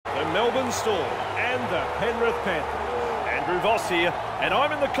Melbourne Storm and the Penrith Panthers. Andrew Voss here, and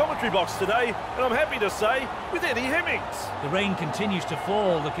I'm in the commentary box today, and I'm happy to say, with Eddie Hemmings. The rain continues to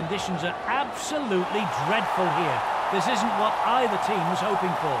fall. The conditions are absolutely dreadful here. This isn't what either team was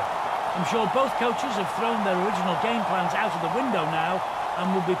hoping for. I'm sure both coaches have thrown their original game plans out of the window now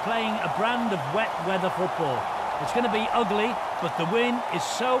and will be playing a brand of wet weather football. It's going to be ugly, but the win is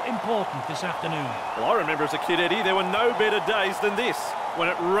so important this afternoon. Well, I remember as a kid, Eddie, there were no better days than this, when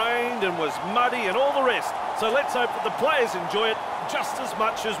it rained and was muddy and all the rest. So let's hope that the players enjoy it just as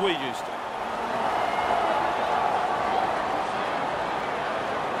much as we used to.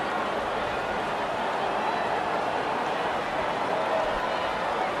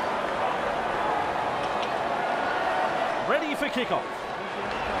 Ready for kickoff.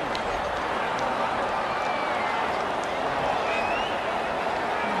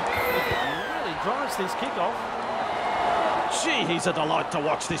 Really drives this kickoff. Gee, he's a delight to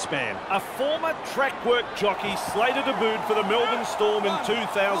watch this man. A former track work jockey slated to boot for the Melbourne Storm in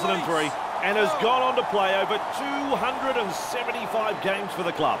 2003 and has gone on to play over 275 games for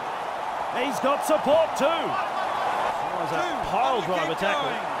the club. He's got support too. That was a pile driver tackle.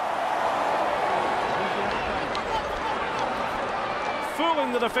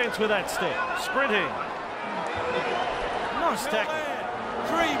 Fooling the defence with that step. Sprinting. Nice tackle.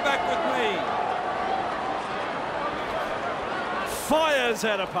 3 back with me. Fires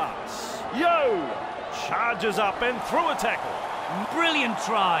out a pass. Yo! Charges up and through a tackle. Brilliant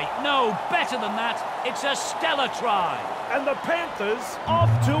try. No, better than that. It's a stellar try. And the Panthers off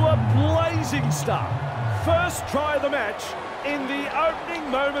to a blazing start. First try of the match in the opening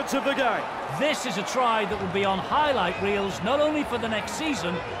moments of the game. This is a try that will be on highlight reels not only for the next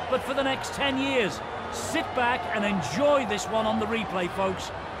season, but for the next 10 years. Sit back and enjoy this one on the replay,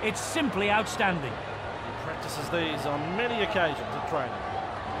 folks. It's simply outstanding. He practices these on many occasions at training.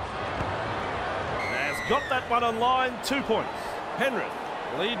 Has got that one on line, 2 points. Penrith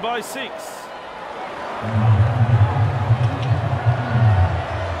lead by 6.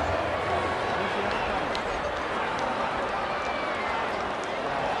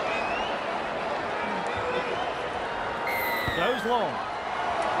 Goes long.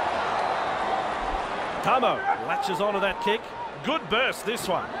 Tamo latches onto that kick. Good burst, this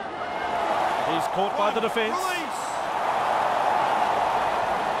one. He's caught by the defence.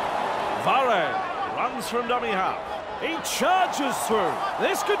 Vare runs from dummy half. He charges through.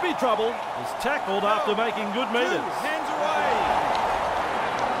 This could be trouble. He's tackled after making good meters. Hands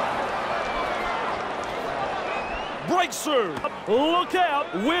away. Breaks through. Look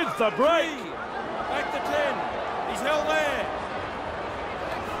out with the break. 3. Back to 10. He's held there.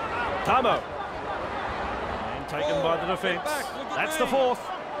 Tamo. And taken by the defence. That's the 4th.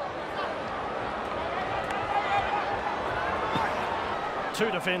 2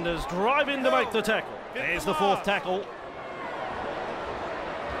 defenders drive in to make the tackle. There's the 4th tackle.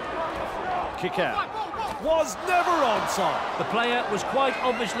 Kick out. Was never onside. The player was quite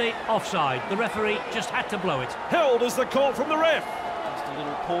obviously offside. The referee just had to blow it. Held as the call from the ref. Just a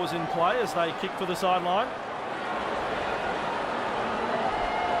little pause in play as they kick for the sideline.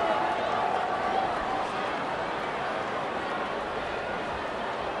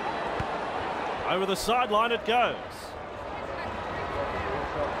 Over the sideline it goes.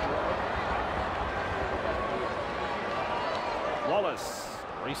 Wallace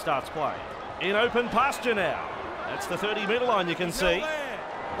restarts play. In open pasture now. That's the 30-metre line you can see.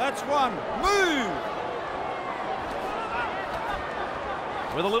 That's 1. Move!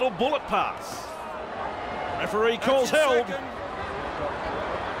 With a little bullet pass. Referee calls held.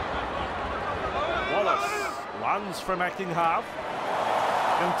 Wallace runs from acting half.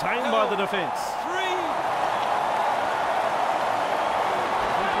 Contained by the defence. 3.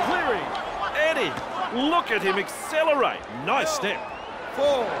 Clearing. Eddie. Look at him accelerate. Nice step.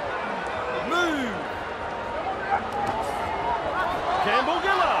 4. Move. Campbell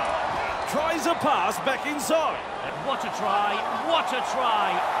Gillard tries a pass back inside. And what a try, what a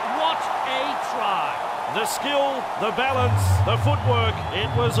try, what a try. The skill, the balance, the footwork, it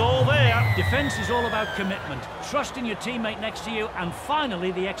was all there. Defence is all about commitment, trusting your teammate next to you, and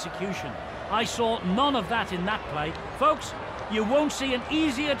finally the execution. I saw none of that in that play. Folks, you won't see an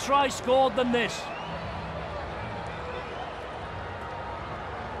easier try scored than this.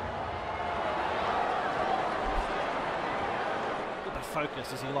 Look at the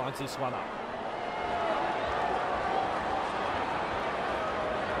focus as he lines this one up.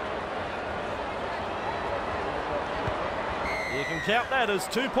 You can count that as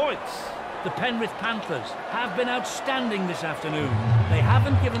 2 points. The Penrith Panthers have been outstanding this afternoon. They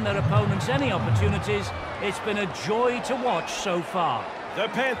haven't given their opponents any opportunities. It's been a joy to watch so far. The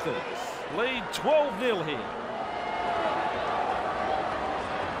Panthers lead 12-0 here.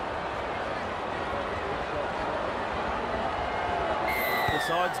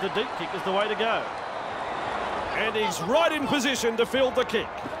 Decides the deep kick is the way to go. And he's right in position to field the kick.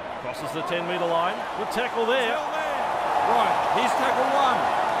 Crosses the 10-metre line. Good tackle there. Right, here's tackle one.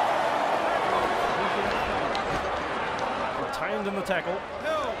 Retained in the tackle.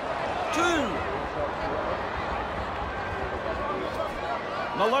 Two.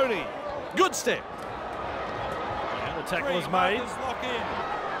 Maloney. Good step. And the tackle is made. Lock in.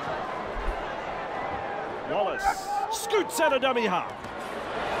 Wallace scoots out a dummy half.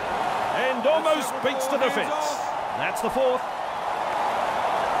 And almost beats the defence. That's the fourth.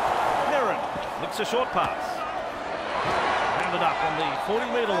 Heron flicks a short pass. Rounded up on the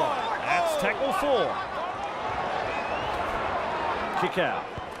 40-metre line. That's tackle 4. Kick out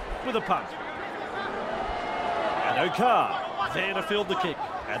with a punt. And Okar there to field the kick.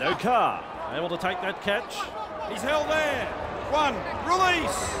 And Okar able to take that catch. He's held there. One.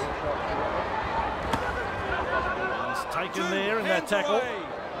 Release. He's taken there in that tackle. Away.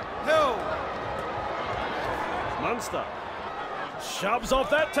 Held. Munster shoves off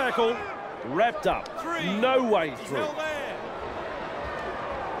that tackle. Wrapped up. Three. No way He's through. held there.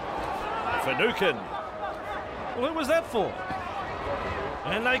 Finucane. Well, who was that for?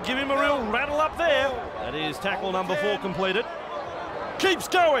 And they give him a real rattle up there. That is tackle number 4 completed. Keeps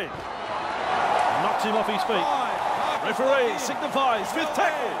going. Knocks him off his feet. Referee signifies 5th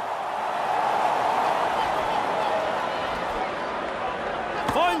tackle.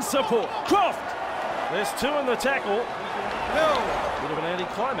 Finds support. Croft. There's 2 in the tackle. Bit of an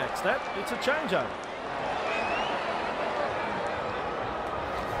anti-climax that. It's a changeover.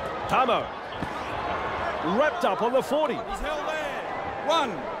 Tamo. Wrapped up on the 40. He's held there.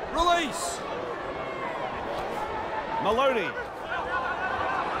 One. Release. Maloney.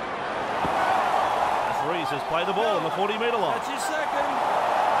 Referees has played the ball on the 40-metre line. That's his second.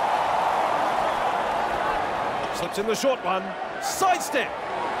 Slips in the short one. Sidestep.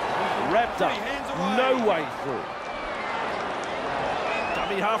 Wrapped up. No way through.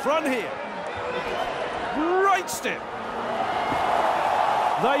 Dummy half run here. Great step.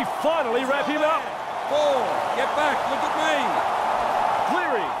 They finally wrap him up. 4. Get back. Look at me.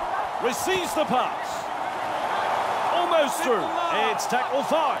 Cleary receives the pass. Almost through. It's tackle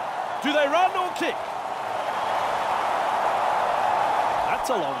 5. Do they run or kick? That's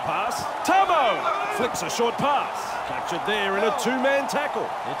a long pass. Tamo flicks a short pass. Captured there in a 2-man tackle.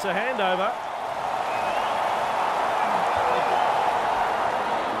 It's a handover.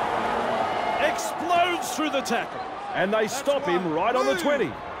 Explodes through the tackle. And they stop him right on the 20.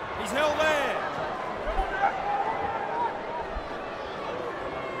 He's held there.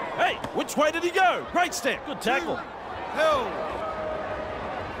 Hey, which way did he go? Great step. Good tackle. Held.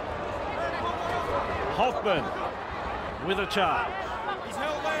 Hoffman with a charge. He's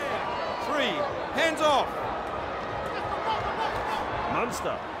held there. 3. Hands off.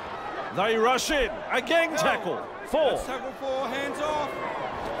 Munster. They rush in. A gang tackle. 4. That's tackle 4. Hands off.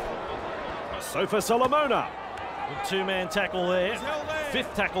 Sofa Solomona. Good 2-man tackle there. He's held there.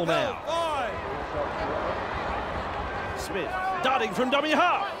 5th tackle now. 5. Smith darting from dummy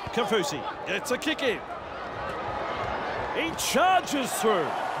half. Kafusi gets a kick in. He charges through.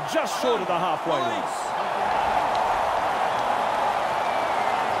 Just short of the halfway line.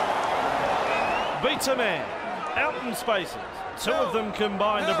 Beats a man. Out in spaces. 2 of them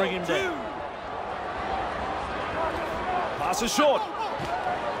combined to bring him down. Pass is short.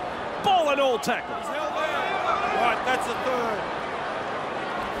 Ball and all tackle. He's held there. Right, that's the 3rd.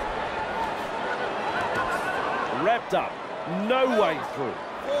 Wrapped up. No way through.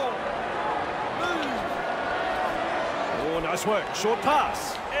 4. Move. Oh, nice work. Short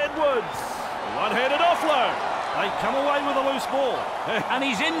pass. Edwards. One-handed offload. They come away with a loose ball. And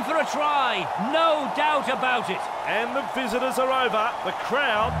he's in for a try. No doubt about it. And the visitors are over. The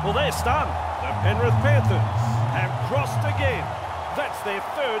crowd, well, they're stunned. The Penrith Panthers have crossed again. That's their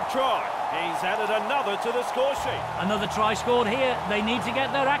 3rd try. He's added another to the score sheet. Another try scored here. They need to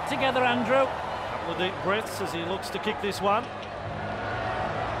get their act together, Andrew. Couple of deep breaths as he looks to kick this one.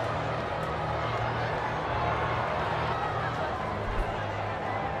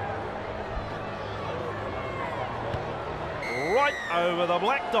 Right over the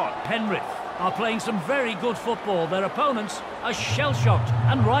black dot. Penrith are playing some very good football. Their opponents are shell-shocked,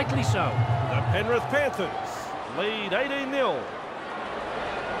 and rightly so. The Penrith Panthers lead 18-0.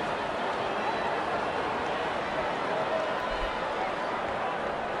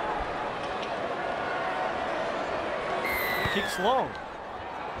 Kicks long.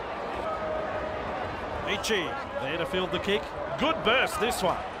 Ichi there to field the kick. Good burst, this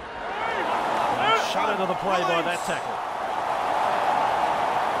one. And shut out of the play by that tackle.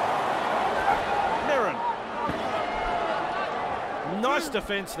 Merrin. Nice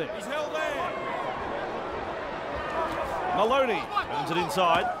defence there. He's held there. Maloney turns it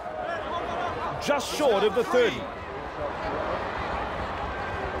inside. Just short of the 30.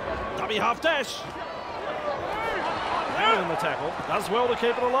 Dummy half dash. Down in the tackle. Does well to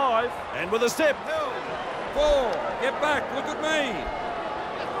keep it alive. And with a step. Ball. Get back. Look at me.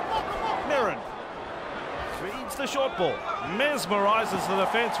 Merrin feeds the short ball. Mesmerises the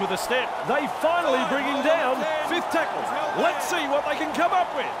defence with a step. They finally bring him down. Fifth tackle. Let's see what they can come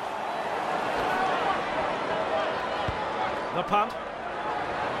up with. The punt.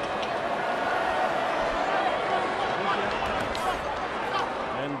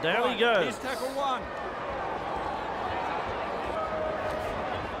 And down he goes. Here's tackle one.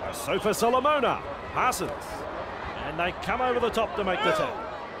 Sofa Solomona passes. And they come over the top to make the tackle.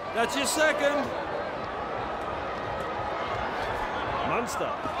 That's your second. Munster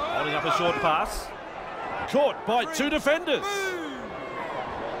holding up a short pass. Caught by two defenders.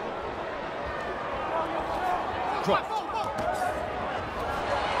 Croft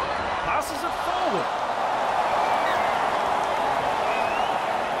passes it forward.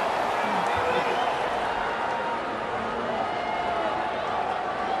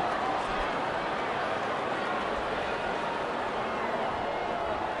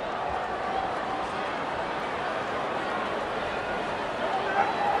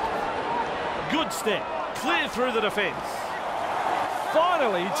 Good step, clear through the defence.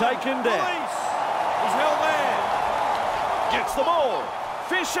 Finally taken down. He's held there. Gets the ball.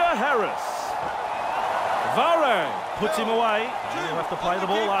 Fisher-Harris. Varane puts him away. He'll have to play the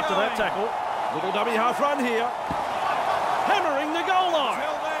ball after that tackle. Little dummy half run here. Hammering the goal line.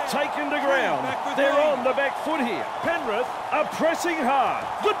 Taken to ground. They're on the back foot here. Penrith are pressing hard.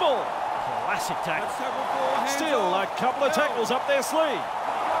 Good ball. Classic tackle. Still a couple of tackles up their sleeve.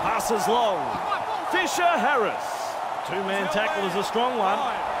 Passes long. Fisher-Harris. Two-man tackle is a strong one.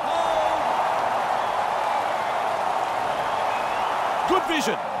 Good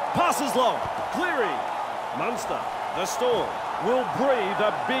vision. Passes long. Cleary. Munster. The Storm will breathe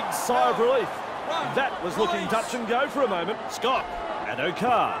a big sigh of relief. That was looking touch and go for a moment. Scott and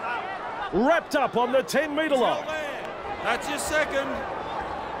O'Carr. Wrapped up on the 10-metre line. That's your second.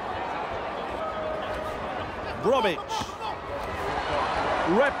 Bromwich.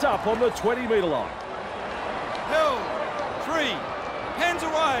 Wrapped up on the 20-metre line. Held. 3. Hands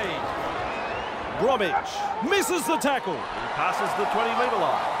away. Bromwich misses the tackle. He passes the 20-metre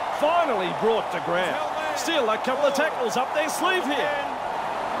line. Finally brought to ground. Still a couple of tackles up their sleeve here.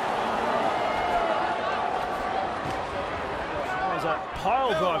 There's a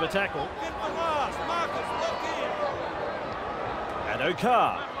pile driver tackle. And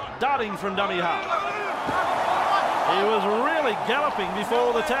O'Carr darting from dummy half. He was really galloping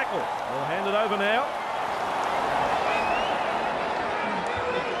before the tackle. We'll hand it over now.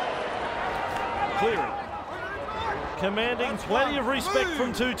 Cleary. Commanding plenty of respect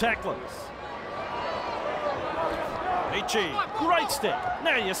from two tacklers. Ichi, great step.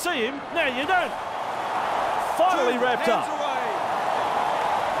 Now you see him, now you don't. Finally wrapped up.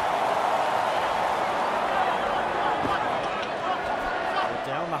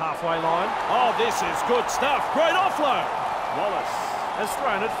 Down the halfway line. Oh, this is good stuff. Great offload. Wallace has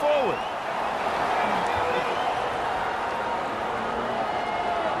thrown it forward.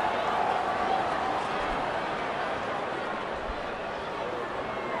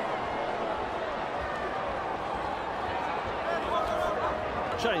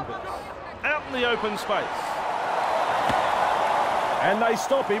 Chambers out in the open space. And they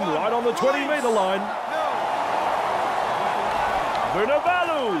stop him right on the 20-metre line.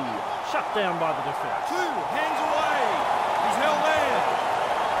 Vunivalu shut down by the defence. 2 hands away. He's held there.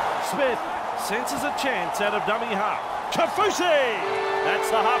 Smith senses a chance out of dummy half. Kafusi!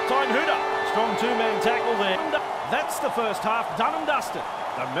 That's the half-time hooter. Strong two-man tackle there. That's the first half done and dusted.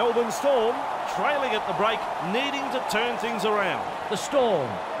 The Melbourne Storm trailing at the break, needing to turn things around. The Storm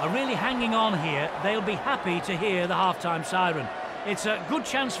are really hanging on here. They'll be happy to hear the half-time siren. It's a good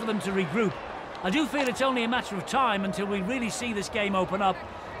chance for them to regroup. I do feel it's only a matter of time until we really see this game open up.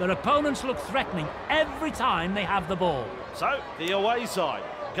 Their opponents look threatening every time they have the ball. So, the away side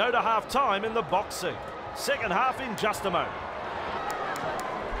go to half-time in the box seat. Second half in just a moment.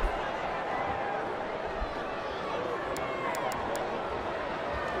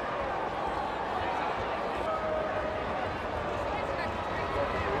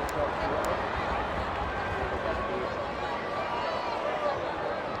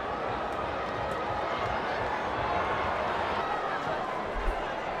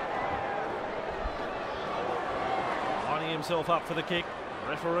 himself up for the kick.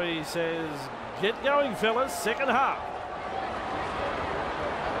 Referee says, get going, fellas, second half.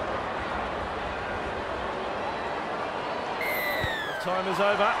 Time is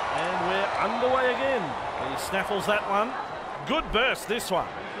over and we're underway again. He snaffles that one. Good burst this one.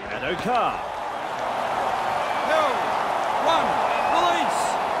 And Okar. Held. Run. Release.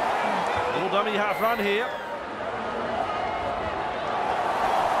 Little dummy half run here.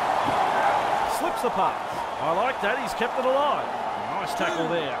 Slips the pass. I like that. He's kept it alive. Nice tackle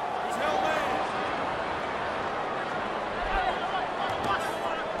there. He's held there.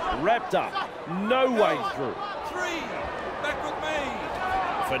 Wrapped up. No way through. 3. Back with me.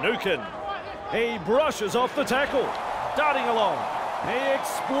 Finucane. He brushes off the tackle. Darting along. He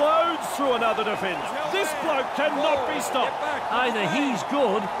explodes through another defence. This bloke cannot be stopped. Either he's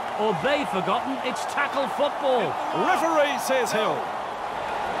good or they've forgotten it's tackle football. Referee says held.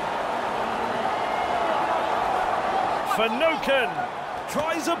 Finucane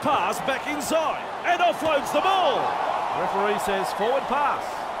tries a pass back inside and offloads the ball. Referee says forward pass.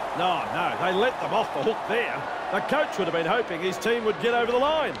 No, they let them off the hook there. The coach would have been hoping his team would get over the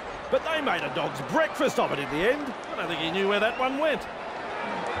line, but they made a dog's breakfast of it in the end. I don't think he knew where that one went.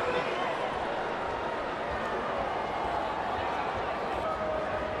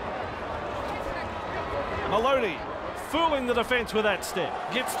 Maloney fooling the defence with that step.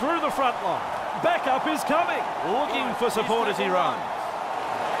 Gets through the front line. Backup is coming. Looking for support as he runs.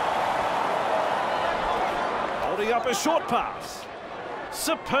 Holding up a short pass.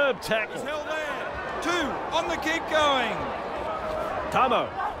 Superb tackle. He's held there. 2. On the keep going. Tamo.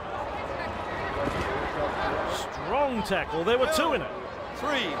 Strong tackle. There were 2 in it. 3.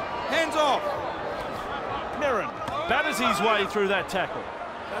 Hands off. Merrin batters his way through that tackle.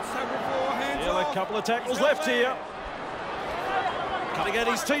 That's tackle 4. Hands Still off. a couple of tackles left here. Cutting at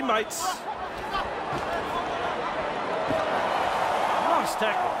his teammates. Nice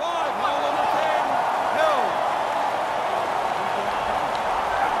tackle. 5. Hold on the 10. Held.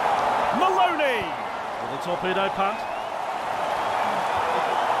 Maloney with a torpedo punt.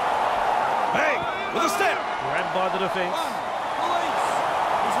 Bang! With a step. Grabbed by the defence. 1. Release.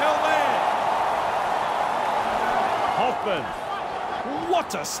 He's held there. Hoffman. What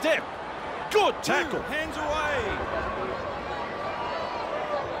a step. Good 2. tackle. Hands away.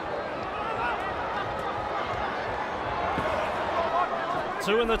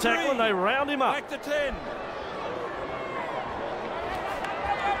 Two in the tackle and they round him up. Back to 10.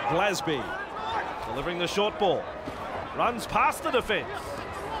 Glasby delivering the short ball. Runs past the defence.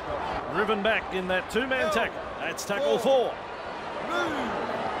 Driven back in that 2-man tackle. That's tackle 4. Move.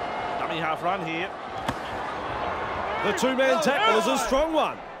 Dummy half run here. The 2-man tackle is a strong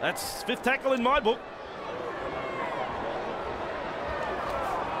one. That's 5th tackle in my book.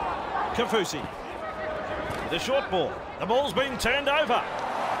 Kafusi. The short ball. The ball's been turned over.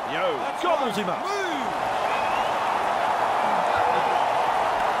 Yo, gobbles him up. Move.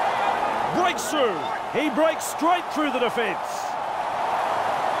 Breaks through. He breaks straight through the defence.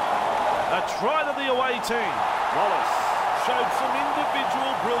 A try to the away team. Wallace showed some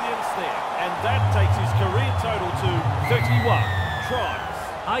individual brilliance there, and that takes his career total to 31 tries.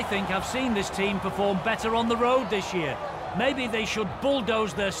 I think I've seen this team perform better on the road this year. Maybe they should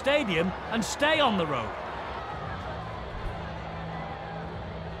bulldoze their stadium and stay on the road.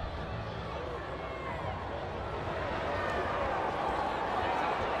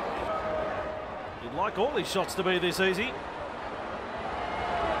 You'd like all these shots to be this easy.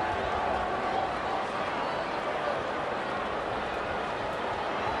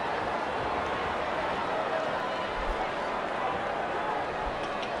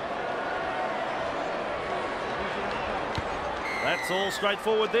 That's all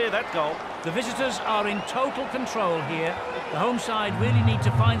straightforward there, that goal. The visitors are in total control here. The home side really need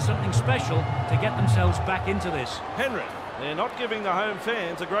to find something special to get themselves back into this. Henry, they're not giving the home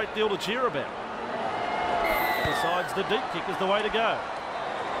fans a great deal to cheer about. Besides, the deep kick is the way to go.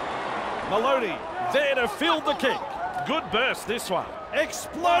 Maloney, there to field the kick. Good burst, this one.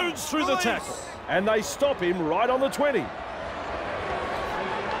 Explodes through the tackle. And they stop him right on the 20. They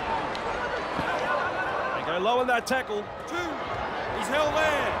go low in that tackle. 2. He's held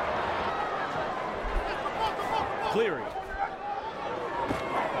there. Cleary.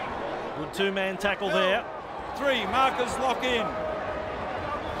 Good 2-man tackle there. 3. Markers lock in.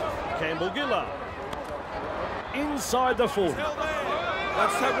 Campbell Gillard. Inside the 40. Held there.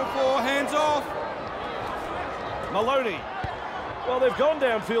 That's tackle 4. Hands off. Maloney. Well, they've gone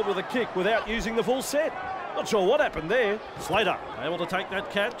downfield with a kick without using the full set. Not sure what happened there. Slater able to take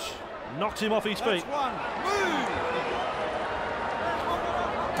that catch. Knocks him off his feet. That's 1. Move.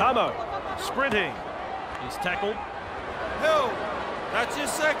 Tamo sprinting. He's tackled. Held. That's his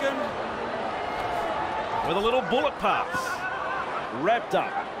second. With a little bullet pass. Wrapped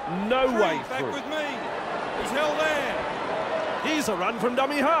up. No way Back through. with me. He's held there. Here's a run from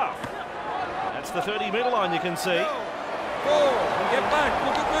dummy half. That's the 30-metre line, you can see. Held. 4. Get back.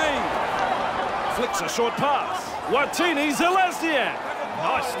 Look at me. Flicks a short pass. Watini Zelazniak.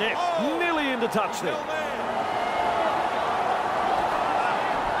 Nice step. Nearly into touch there. Held there.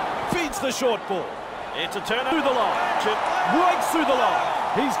 Feeds the short ball. It's a turn through the line. Chip breaks through the line.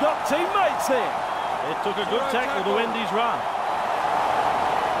 He's got teammates there. It took a good tackle to end his run.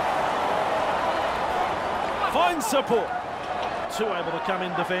 Finds support. Two able to come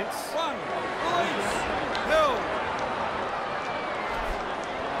in defence. 1. Release. Held.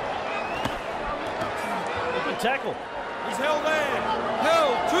 Good tackle. He's held there.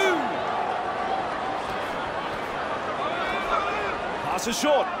 Held. 2. Pass is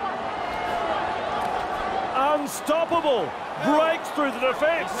short. Unstoppable. Breaks through the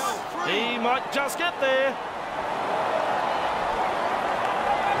defence. He might just get there.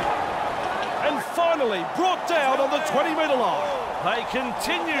 And finally brought down on the 20-metre line. They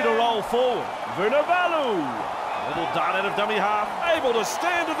continue to roll forward. Vunivalu. Little dart out of dummy half. Able to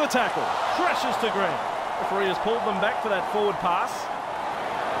stand at the tackle. Crashes to ground. Referee has pulled them back for that forward pass.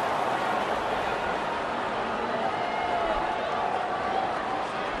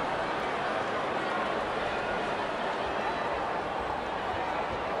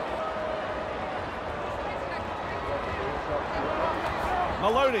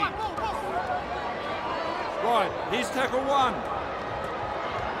 Maloney. Right. Here's tackle 1.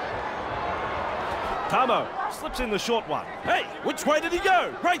 Tamo slips in the short one. Hey, which way did he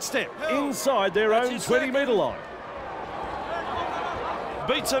go? Great step. Inside their That's own his 20-metre line.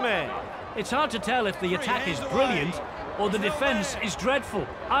 Beats a man. It's hard to tell if the attack is brilliant or the defence is dreadful.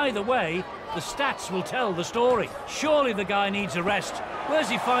 Either way, the stats will tell the story. Surely the guy needs a rest. Where's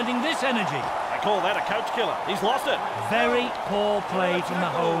he finding this energy? They call that a coach killer. He's lost it. Very poor play from the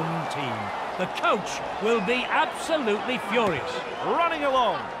home team. The coach will be absolutely furious. Running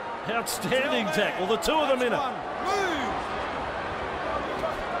along. Outstanding tackle. The two of them in it. Move.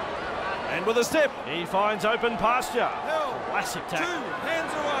 And with a step, he finds open pasture. Held. Classic 2. tackle.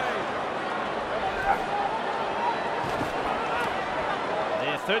 Hands away.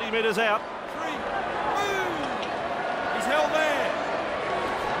 They're 30 metres out. 3. Move. He's held there.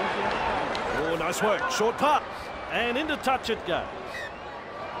 Oh, nice work. Short pass. And into touch it goes.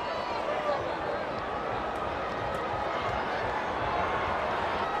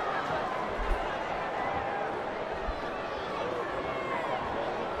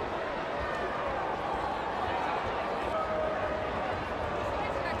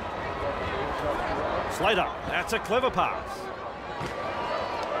 Slater, that's a clever pass.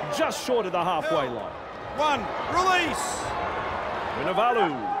 Just short of the halfway line. 1. Release.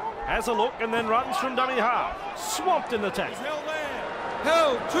 Vunivalu has a look and then runs from dummy half. Swamped in the He's tackle. held there.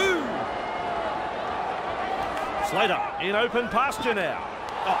 Held. 2. Slater in open pasture now.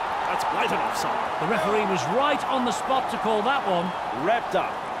 Oh, that's blatant offside. The referee was right on the spot to call that one. Wrapped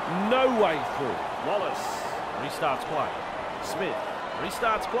up. No way through. Wallace restarts play. Smith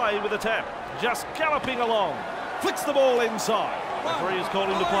restarts play with a tap. Just galloping along. Flicks the ball inside. Referee has called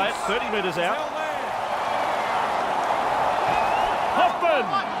him to play it. 30 metres out. Held there. Hoffman!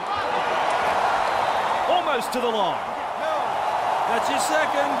 Almost to the line. Held. That's his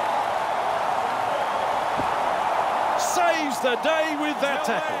second. Saves the day with that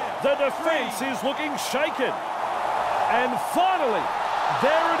tackle. The defence is looking shaken. And finally,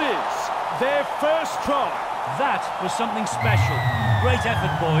 there it is. Their first try. That was something special. Great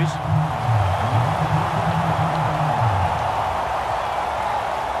effort, boys.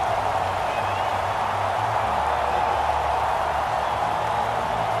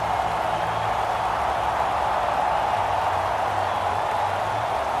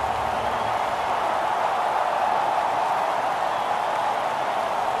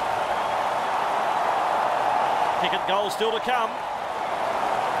 Kick-it goal still to come.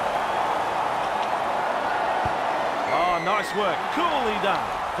 Oh, nice work. Coolly done.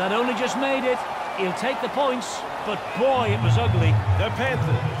 That only just made it. He'll take the points, but boy, it was ugly. The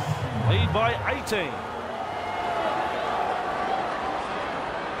Panthers lead by 18.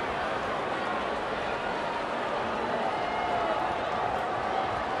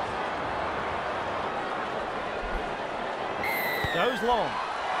 Goes long.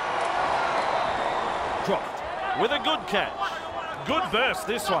 Dropped with a good catch. Good burst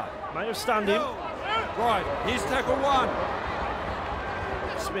this one. May have stunned him. Right, here's tackle 1.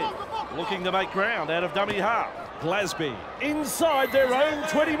 Smith looking to make ground out of dummy half. Glasby inside their own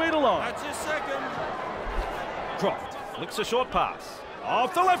 20-metre line. That's his second. Dropped. Flicks a short pass.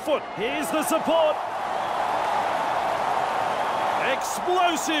 Off the left foot. Here's the support.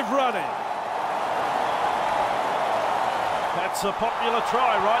 Explosive running. That's a popular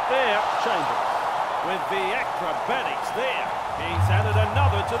try right there. Chambers with the acrobatics there. He's added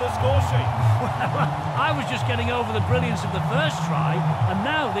another to the score sheet. Well, I was just getting over the brilliance of the first try, and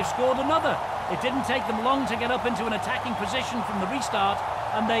now they've scored another. It didn't take them long to get up into an attacking position from the restart,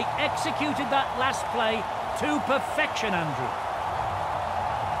 and they executed that last play to perfection, Andrew.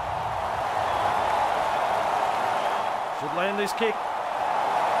 Should land this kick.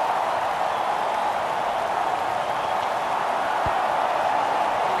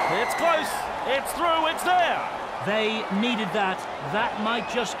 It's close. It's through. It's there. They needed that. That might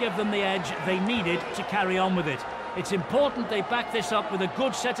just give them the edge they needed to carry on with it. It's important they back this up with a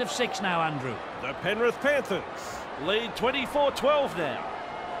good set of 6 now, Andrew. The Penrith Panthers lead 24-12 now.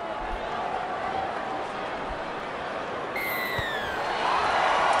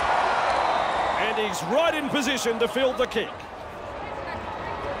 And he's right in position to field the kick.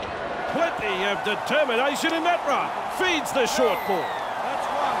 Plenty of determination in that run. Feeds the short ball. That's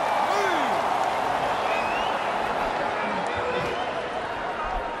one. Move!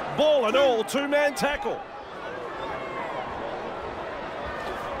 Ball and all, two-man tackle.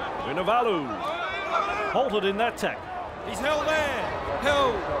 Vunivalu halted in that tackle. He's held there.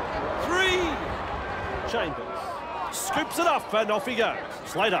 Held. 3. Chambers scoops it up and off he goes.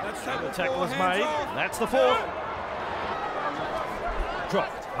 Slater, and the tackle is made. That's the 4th.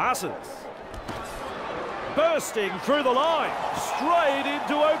 Croft passes. Bursting through the line. Straight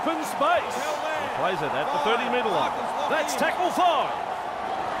into open space. He plays it at the 30-metre line. That's tackle 5.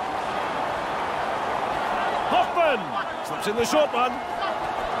 Hoffman slips in the short one.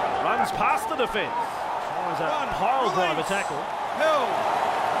 Runs past the defence. Tries a pile driver tackle. Held.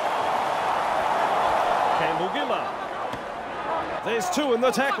 Campbell-Gillard. There's 2 in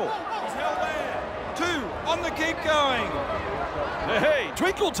the tackle. He's held there. 2 on the keep going. Hey,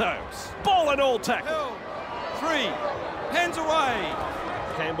 Twinkle Toes. Ball and all tackle. Held. 3. Hands away.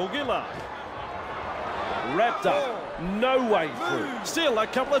 Campbell-Gillard. Wrapped up. No way through. Still a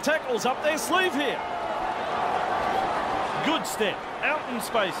couple of tackles up their sleeve here. Good step. Out in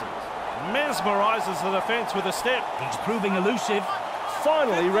spaces. Mesmerises the defence with a step. He's proving elusive.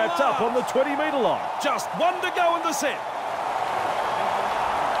 Finally wrapped up on the 20-metre line. Just 1 to go in the set.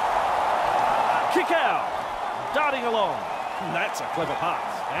 Kick out. Darting along. That's a clever pass.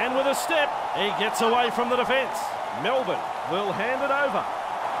 And with a step, he gets away from the defence. Melbourne will hand it over.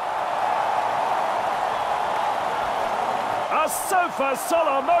 Asofa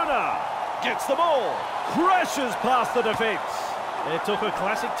Solomona gets the ball. Crashes past the defence. It took a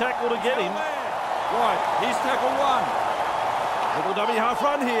classic tackle to get him. Right, he's tackle 1. Little dummy half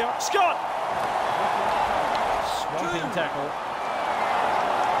run here. Scott! Swamping tackle.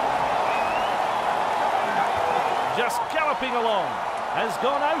 Just galloping along. Has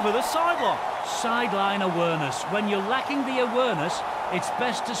gone over the sideline. Sideline awareness. When you're lacking the awareness, it's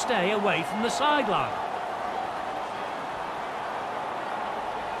best to stay away from the sideline.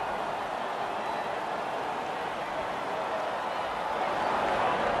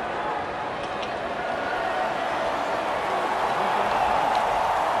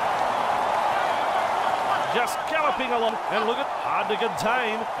 Just galloping along, and look at, hard to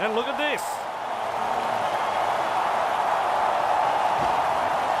contain, and look at this.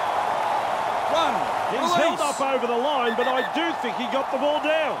 He's held up over the line, but I do think he got the ball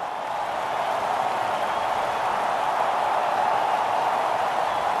down.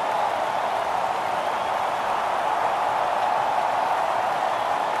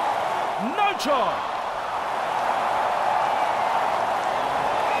 No try.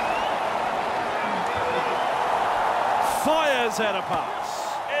 Fires out a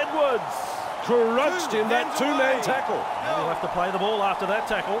pass. Edwards crouched in that 2-man tackle. And he'll have to play the ball after that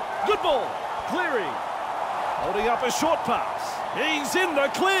tackle. Good ball. Cleary holding up a short pass. He's in the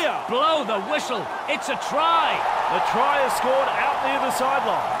clear. Blow the whistle. It's a try. The try is scored out near the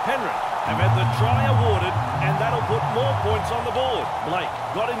sideline. Penrith have had the try awarded, and that'll put more points on the board. Blake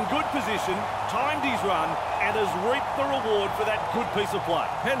got in good position, timed his run, and has reaped the reward for that good piece of play.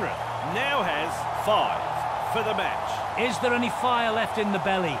 Penrith now has 5 for the match. Is there any fire left in the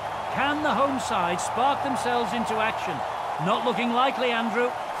belly? Can the home side spark themselves into action? Not looking likely, Andrew.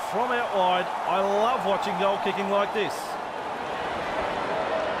 From out wide, I love watching goal kicking like this.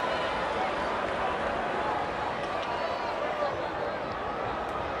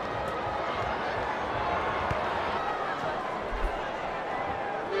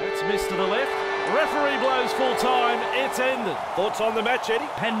 It's missed to the left. Referee blows full time. It's ended. Thoughts on the match, Eddie?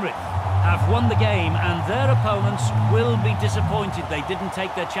 Penrith have won the game, and their opponents will be disappointed they didn't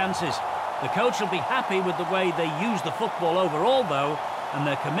take their chances. The coach will be happy with the way they used the football overall, though, and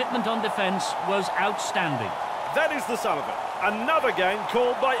their commitment on defence was outstanding. That is the sum of it. Another game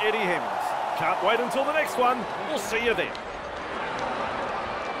called by Eddie Hemmings. Can't wait until the next one. We'll see you then.